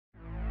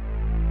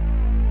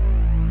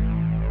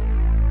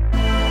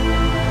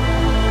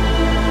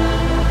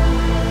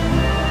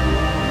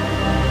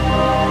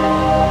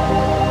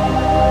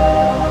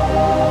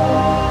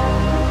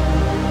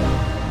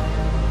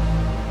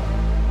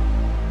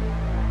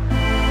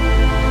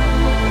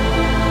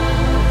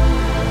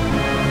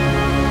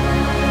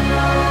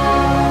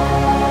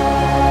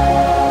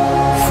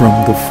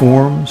From the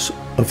forms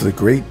of the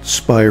great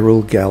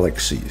spiral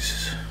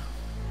galaxies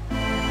to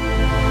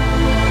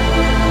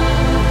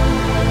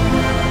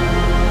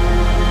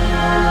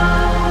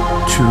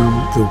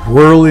the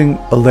whirling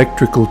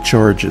electrical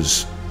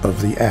charges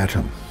of the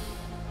atom,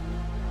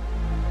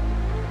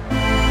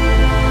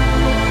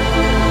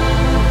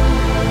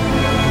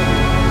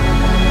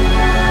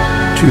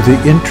 to the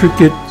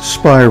intricate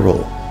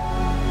spiral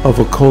of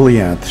a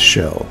coleanth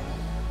shell,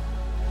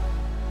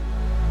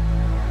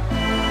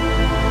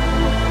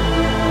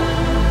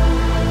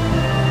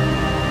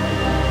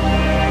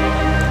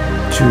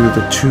 to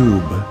the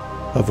tube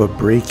of a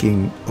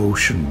breaking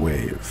ocean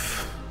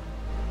wave,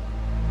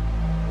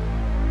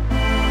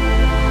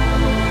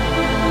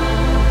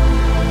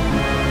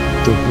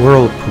 the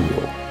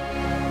whirlpool,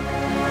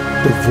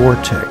 the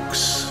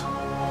vortex,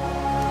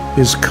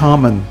 is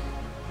common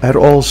at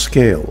all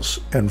scales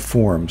and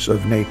forms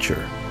of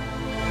nature.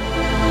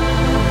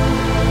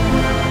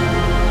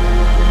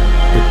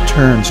 It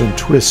turns and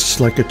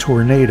twists like a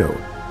tornado,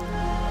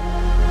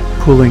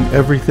 pulling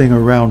everything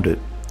around it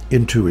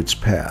into its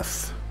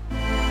path.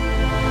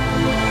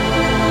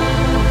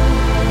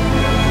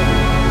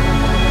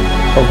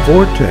 A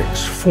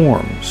vortex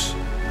forms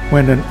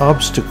when an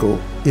obstacle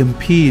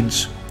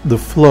impedes the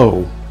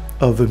flow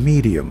of a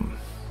medium.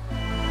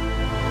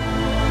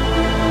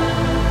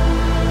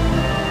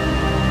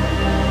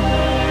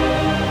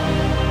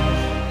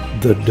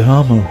 The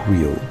Dhamma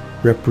wheel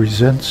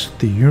represents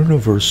the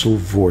universal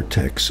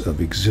vortex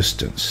of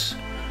existence.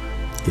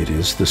 It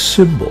is the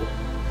symbol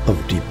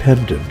of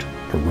dependent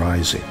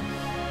arising.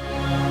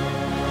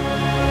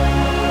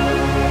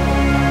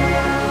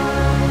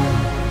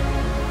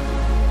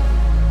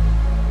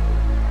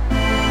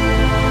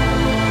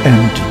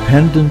 And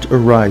dependent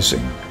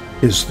arising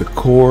is the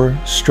core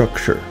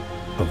structure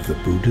of the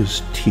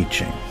Buddha's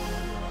teaching.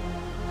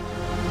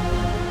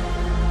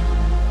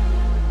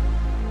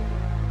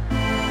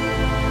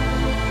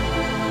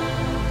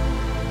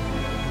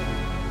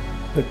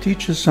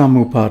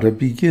 Paticca-samuppada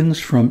begins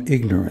from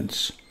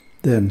ignorance,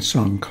 then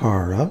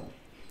sankhara,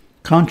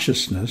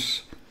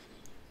 consciousness,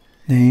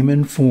 name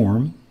and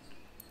form,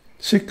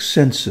 6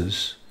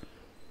 senses,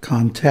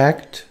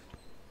 contact,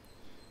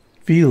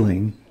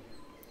 feeling,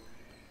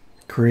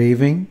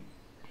 craving,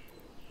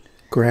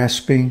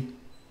 grasping,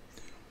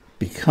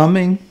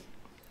 becoming,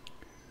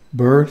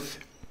 birth,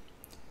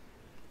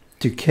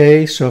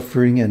 decay,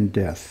 suffering, and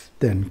death.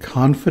 Then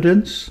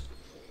confidence,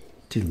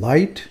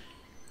 delight,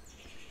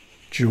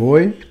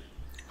 joy,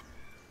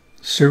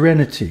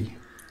 serenity,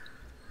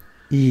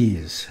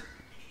 ease,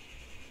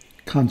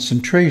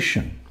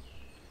 concentration,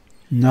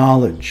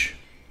 knowledge,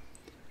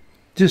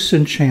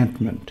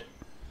 disenchantment,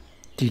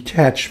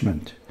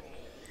 detachment,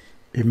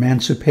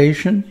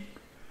 emancipation,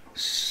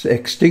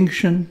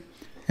 extinction,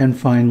 and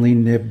finally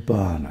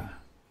nibbana.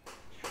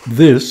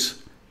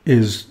 This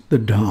is the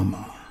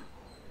Dhamma,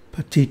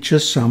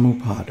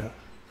 Paticca-samuppada.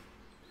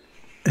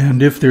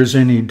 And if there's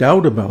any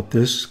doubt about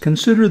this,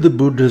 consider the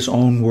Buddha's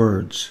own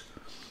words.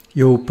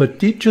 Yo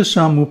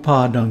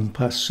paticca-samupadang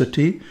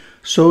passati,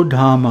 so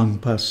dhammang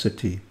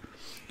passati.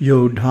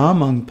 Yo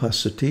dhammang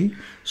passati,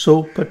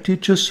 so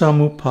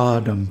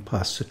paticca-samupadang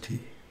passati.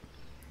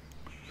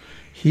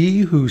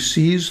 He who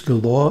sees the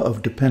law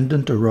of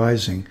dependent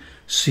arising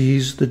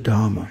sees the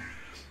Dhamma.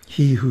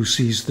 He who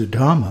sees the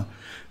Dhamma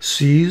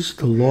sees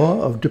the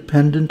law of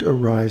dependent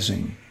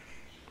arising.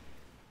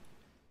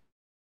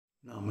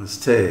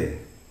 Namaste,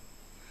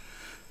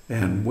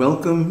 and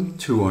welcome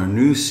to our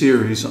new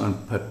series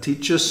on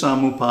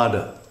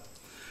Paticca-samuppada,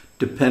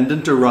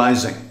 dependent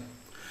arising,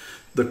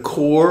 the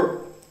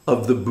core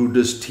of the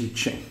Buddha's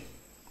teaching.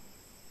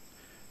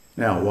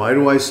 Now, why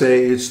do I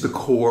say it's the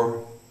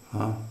core?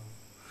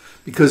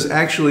 Because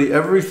actually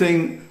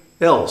everything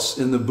else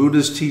in the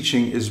Buddha's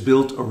teaching is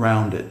built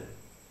around it.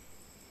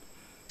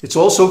 It's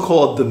also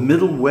called the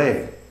middle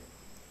way,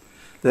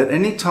 that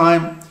any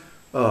time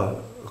a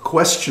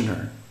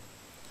questioner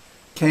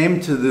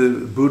came to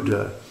the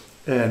Buddha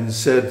and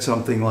said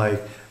something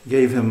like,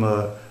 gave him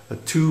a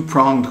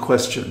two-pronged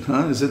question.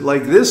 Is it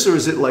like this or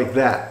is it like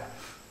that?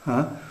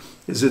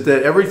 Is it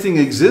that everything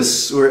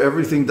exists or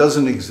everything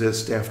doesn't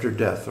exist after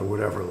death or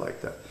whatever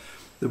like that?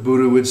 The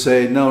Buddha would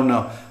say,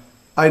 no,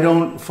 I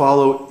don't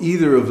follow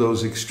either of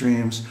those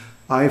extremes.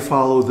 I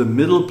follow the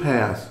middle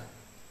path,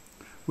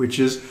 which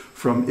is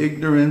from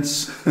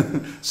ignorance,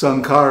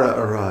 sankhara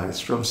arise,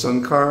 from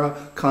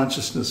sankhara,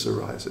 consciousness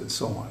arise, and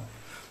so on.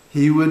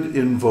 He would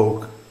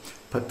invoke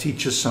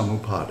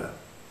Paticca-samuppada.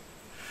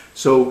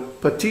 So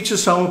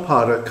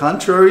Paticca-samuppada,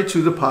 contrary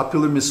to the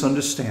popular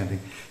misunderstanding,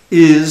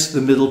 is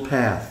the middle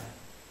path.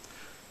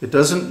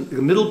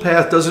 The middle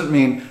path doesn't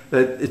mean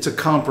that it's a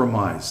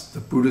compromise. The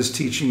Buddha's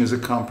teaching is a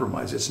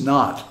compromise. It's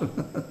not.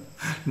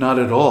 Not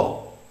at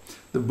all.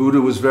 The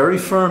Buddha was very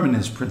firm in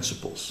his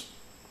principles.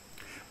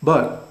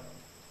 But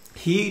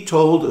he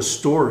told a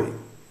story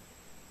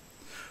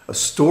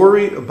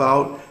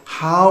about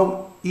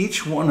how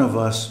each one of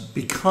us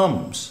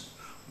becomes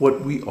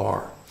what we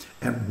are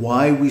and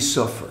why we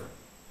suffer.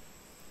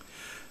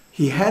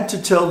 He had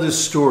to tell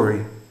this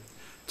story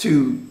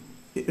to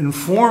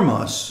inform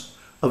us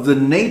of the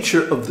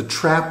nature of the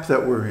trap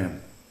that we're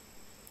in.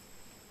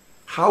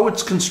 How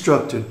it's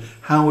constructed,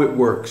 how it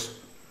works.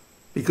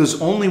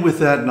 Because only with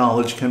that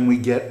knowledge can we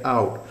get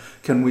out,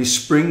 can we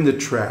spring the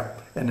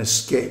trap and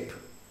escape.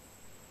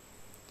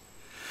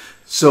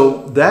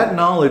 So that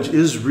knowledge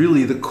is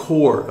really the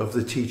core of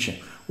the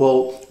teaching.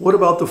 Well, what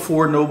about the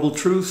Four Noble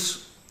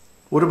Truths?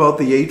 What about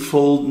the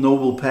Eightfold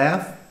Noble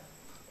Path?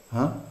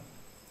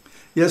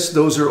 Yes,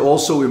 those are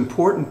also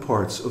important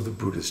parts of the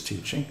Buddha's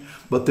teaching,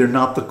 but they're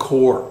not the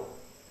core.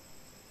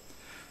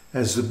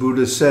 As the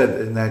Buddha said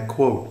in that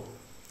quote,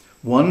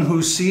 one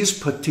who sees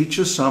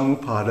paticca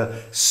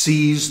samuppada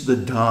sees the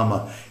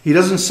Dhamma. He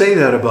doesn't say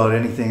that about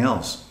anything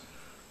else,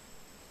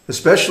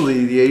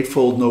 especially the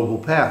Eightfold Noble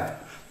Path,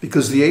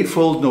 because the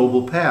Eightfold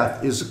Noble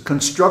Path is a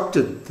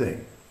constructed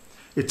thing.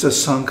 It's a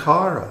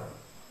sankhara,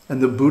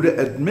 and the Buddha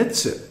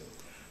admits it.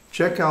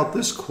 Check out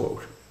this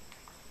quote.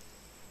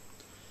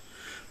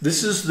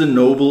 This is the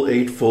Noble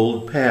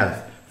Eightfold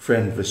Path,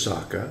 friend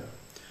Visakha.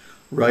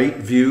 Right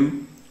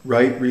view,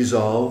 right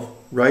resolve,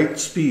 right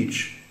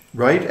speech,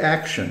 right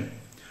action,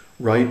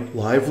 right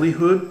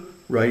livelihood,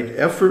 right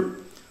effort,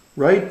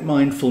 right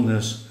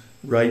mindfulness,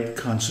 right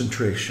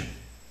concentration.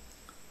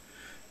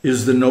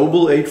 Is the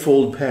Noble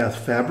Eightfold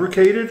Path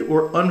fabricated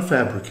or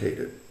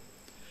unfabricated?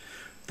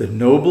 The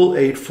Noble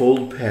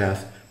Eightfold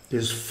Path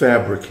is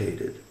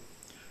fabricated.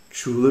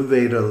 Chula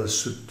Veda La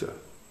Sutta.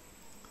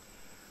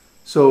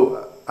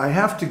 So I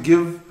have to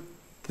give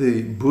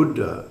the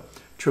Buddha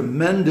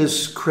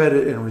tremendous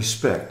credit and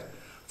respect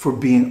for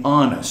being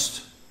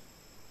honest.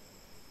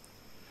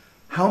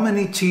 How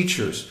many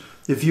teachers,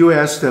 if you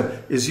ask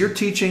them, is your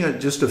teaching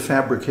just a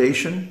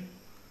fabrication?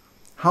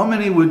 How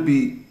many would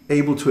be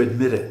able to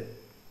admit it?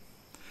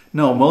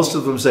 No, most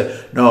of them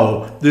say,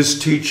 no, this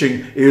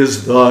teaching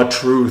is the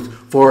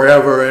truth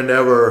forever and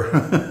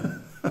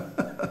ever.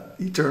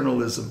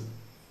 Eternalism,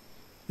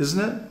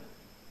 isn't it?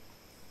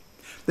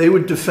 They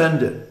would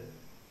defend it.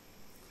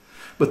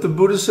 But the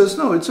Buddha says,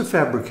 no, it's a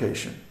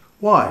fabrication.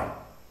 Why?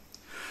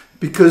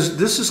 Because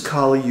this is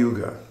Kali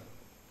Yuga.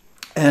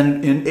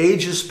 And in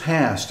ages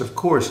past, of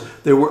course,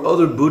 there were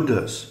other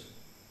Buddhas.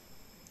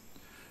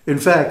 In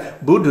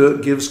fact,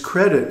 Buddha gives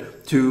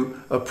credit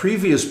to a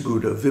previous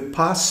Buddha,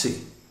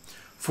 Vipassi,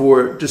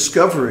 for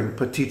discovering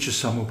paticca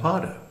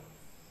samuppada.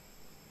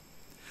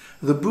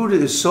 The Buddha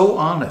is so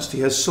honest,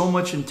 he has so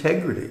much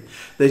integrity,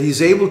 that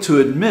he's able to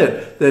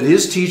admit that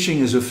his teaching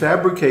is a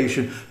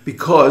fabrication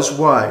because,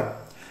 why?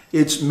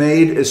 It's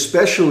made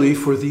especially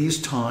for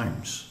these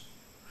times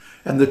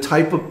and the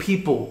type of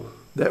people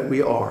that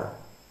we are.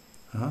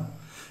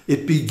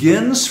 It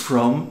begins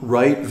from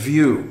right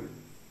view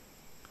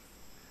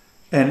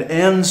and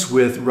ends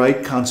with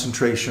right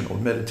concentration or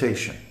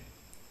meditation.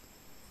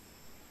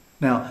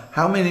 Now,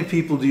 how many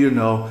people do you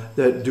know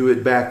that do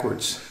it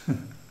backwards?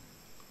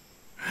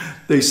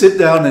 They sit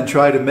down and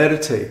try to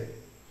meditate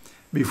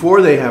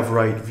before they have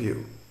right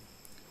view.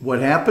 What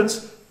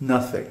happens?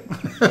 Nothing.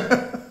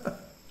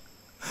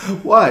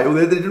 Why? Well,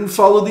 they didn't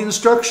follow the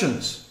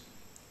instructions.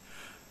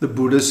 The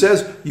Buddha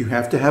says you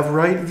have to have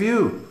right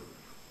view.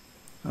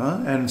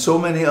 And so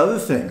many other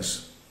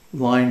things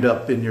lined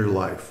up in your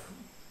life.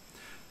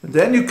 And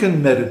then you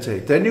can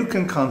meditate, then you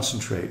can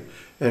concentrate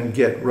and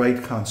get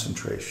right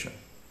concentration.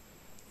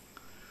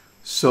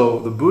 So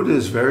the Buddha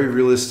is very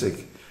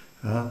realistic.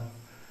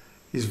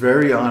 He's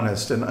very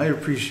honest, and I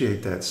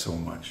appreciate that so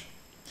much.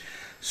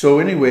 So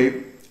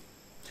anyway,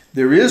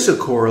 there is a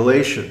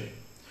correlation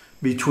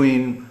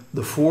between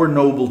the Four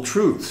Noble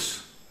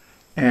Truths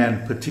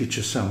and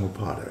paticca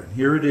samuppada. And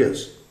here it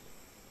is.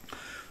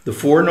 The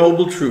Four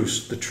Noble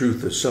Truths, the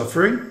truth of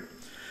suffering,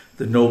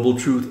 the noble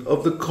truth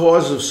of the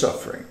cause of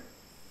suffering,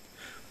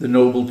 the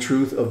noble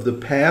truth of the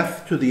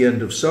path to the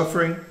end of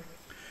suffering,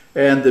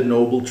 and the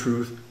noble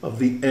truth of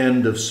the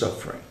end of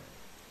suffering.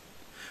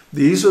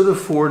 These are the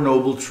Four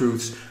Noble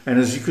Truths, and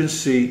as you can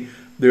see,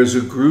 there's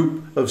a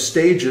group of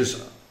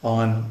stages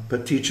on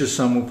paticca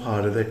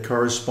samuppada that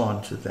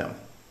correspond to them.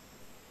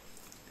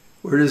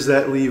 Where does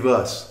that leave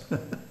us?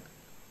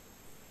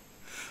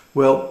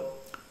 Well,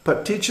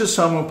 paticca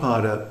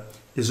samuppada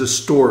is a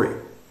story.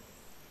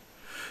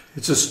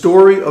 It's a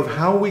story of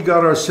how we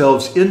got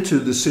ourselves into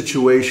the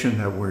situation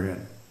that we're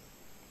in.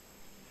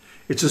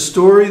 It's a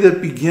story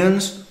that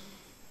begins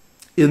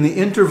in the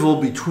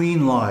interval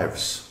between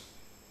lives,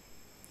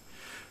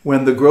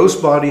 when the gross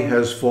body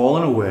has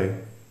fallen away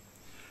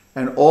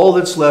and all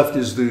that's left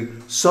is the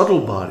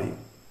subtle body,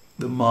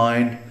 the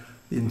mind,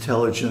 the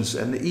intelligence,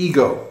 and the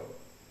ego.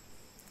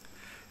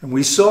 And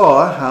we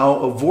saw how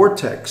a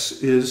vortex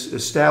is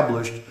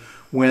established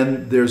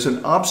when there's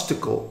an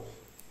obstacle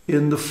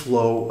in the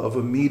flow of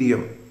a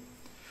medium.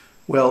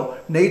 Well,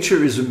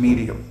 nature is a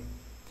medium,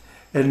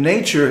 and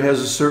nature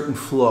has a certain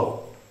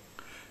flow.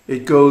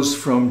 It goes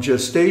from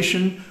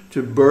gestation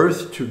to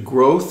birth to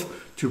growth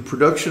to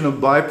production of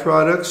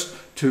byproducts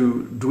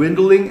to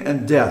dwindling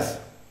and death.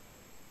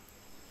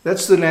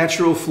 That's the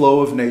natural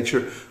flow of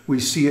nature. We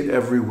see it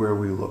everywhere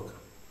we look.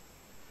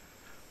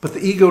 But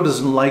the ego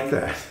doesn't like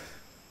that.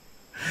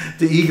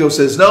 The ego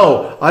says,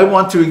 no, I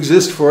want to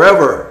exist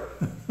forever.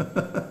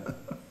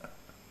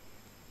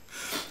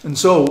 And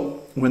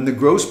so, when the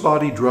gross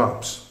body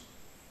drops,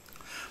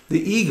 the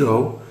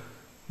ego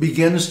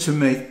begins to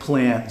make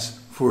plans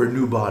for a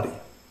new body.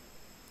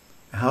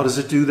 How does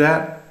it do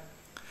that?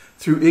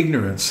 Through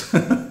ignorance,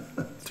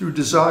 through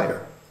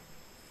desire.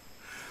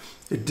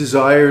 It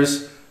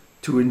desires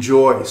to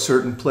enjoy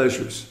certain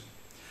pleasures,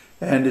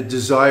 and it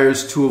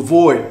desires to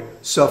avoid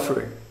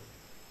suffering,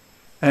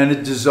 and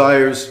it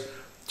desires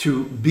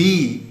to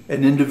be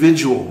an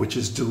individual, which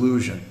is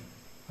delusion.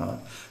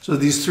 So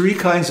these three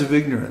kinds of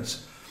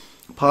ignorance,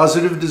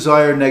 positive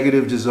desire,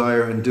 negative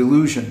desire, and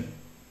delusion,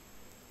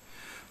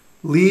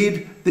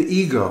 lead the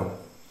ego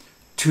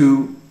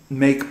to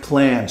make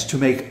plans, to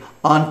make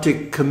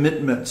antic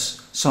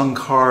commitments,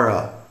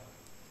 sankhara.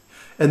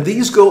 And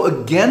these go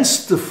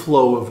against the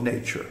flow of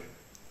nature.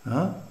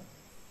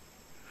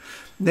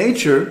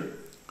 Nature,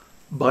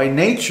 by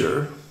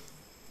nature,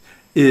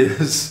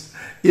 is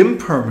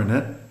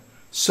impermanent,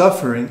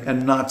 suffering,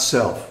 and not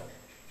self.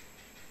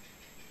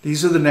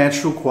 These are the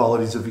natural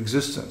qualities of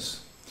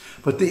existence.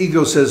 But the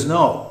ego says,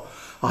 no,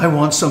 I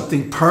want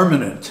something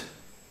permanent,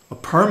 a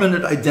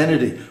permanent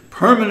identity,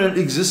 permanent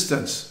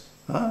existence,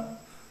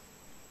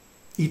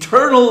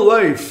 eternal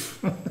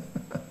life.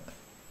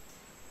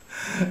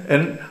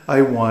 And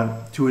I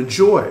want to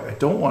enjoy. I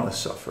don't want to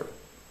suffer.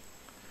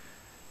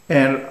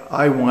 And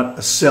I want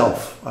a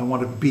self. I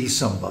want to be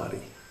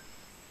somebody.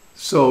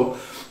 So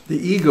the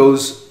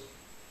ego's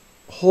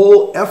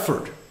whole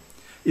effort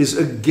is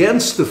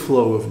against the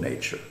flow of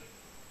nature.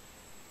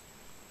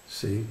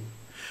 See?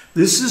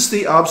 This is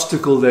the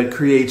obstacle that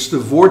creates the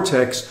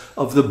vortex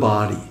of the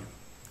body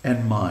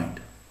and mind.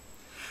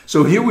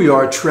 So here we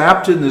are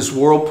trapped in this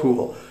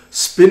whirlpool,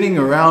 spinning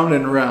around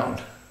and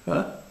around.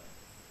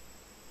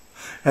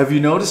 Have you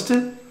noticed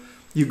it?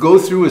 You go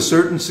through a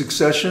certain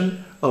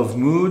succession of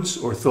moods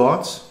or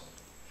thoughts,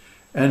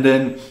 and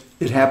then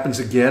it happens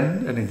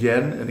again and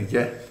again and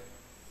again.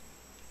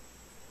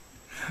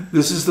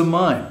 This is the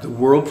mind, the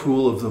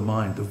whirlpool of the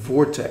mind, the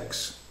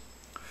vortex.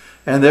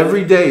 And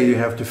every day you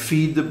have to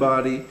feed the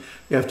body,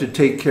 you have to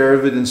take care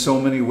of it in so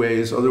many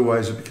ways,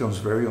 otherwise it becomes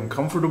very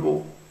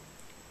uncomfortable.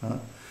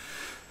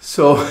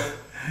 So,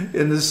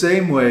 in the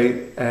same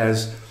way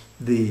as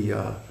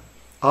the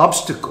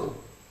obstacle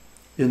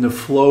in the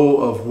flow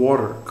of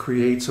water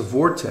creates a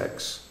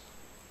vortex,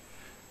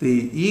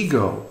 the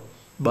ego,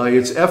 by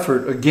its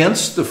effort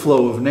against the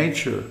flow of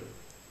nature,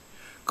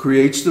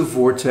 creates the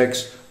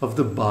vortex of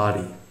the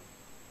body.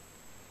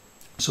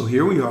 So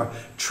here we are,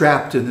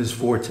 trapped in this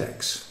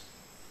vortex.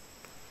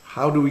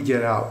 How do we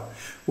get out?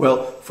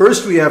 Well,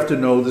 first we have to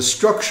know the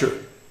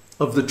structure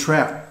of the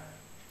trap.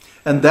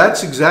 And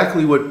that's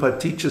exactly what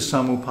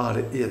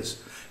Paticca-samuppada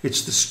is.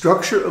 It's the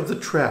structure of the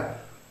trap,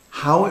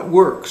 how it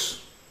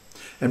works.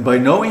 And by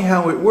knowing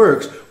how it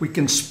works, we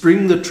can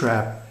spring the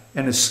trap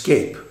and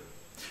escape.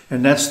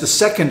 And that's the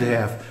second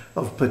half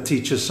of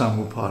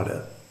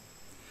Paticca-samuppada,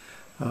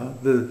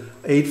 the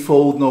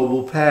Eightfold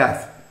Noble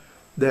Path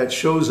that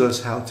shows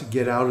us how to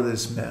get out of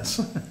this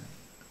mess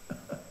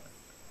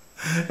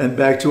and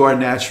back to our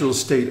natural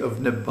state of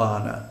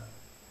nibbana.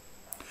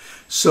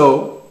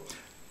 So,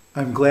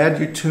 I'm glad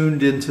you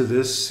tuned into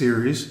this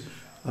series.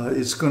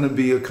 It's going to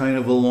be a kind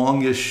of a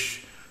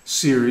longish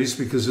series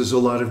because there's a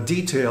lot of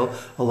detail,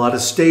 a lot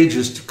of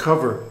stages to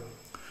cover,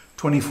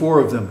 24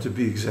 of them to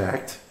be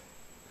exact,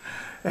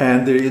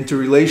 and the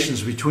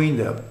interrelations between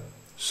them.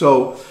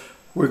 So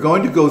we're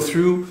going to go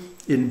through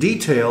in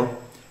detail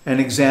and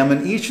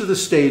examine each of the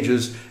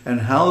stages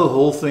and how the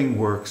whole thing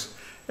works.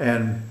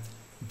 And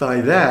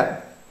by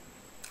that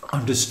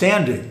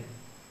understanding,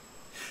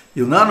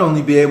 you'll not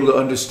only be able to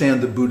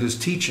understand the Buddha's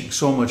teaching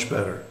so much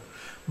better,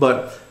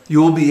 but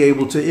you'll be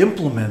able to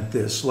implement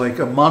this like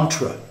a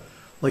mantra,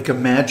 like a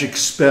magic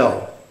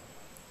spell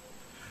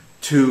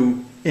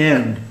to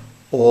end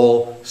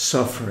all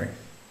suffering.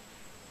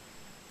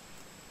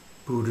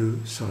 Buddha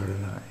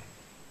Saranai.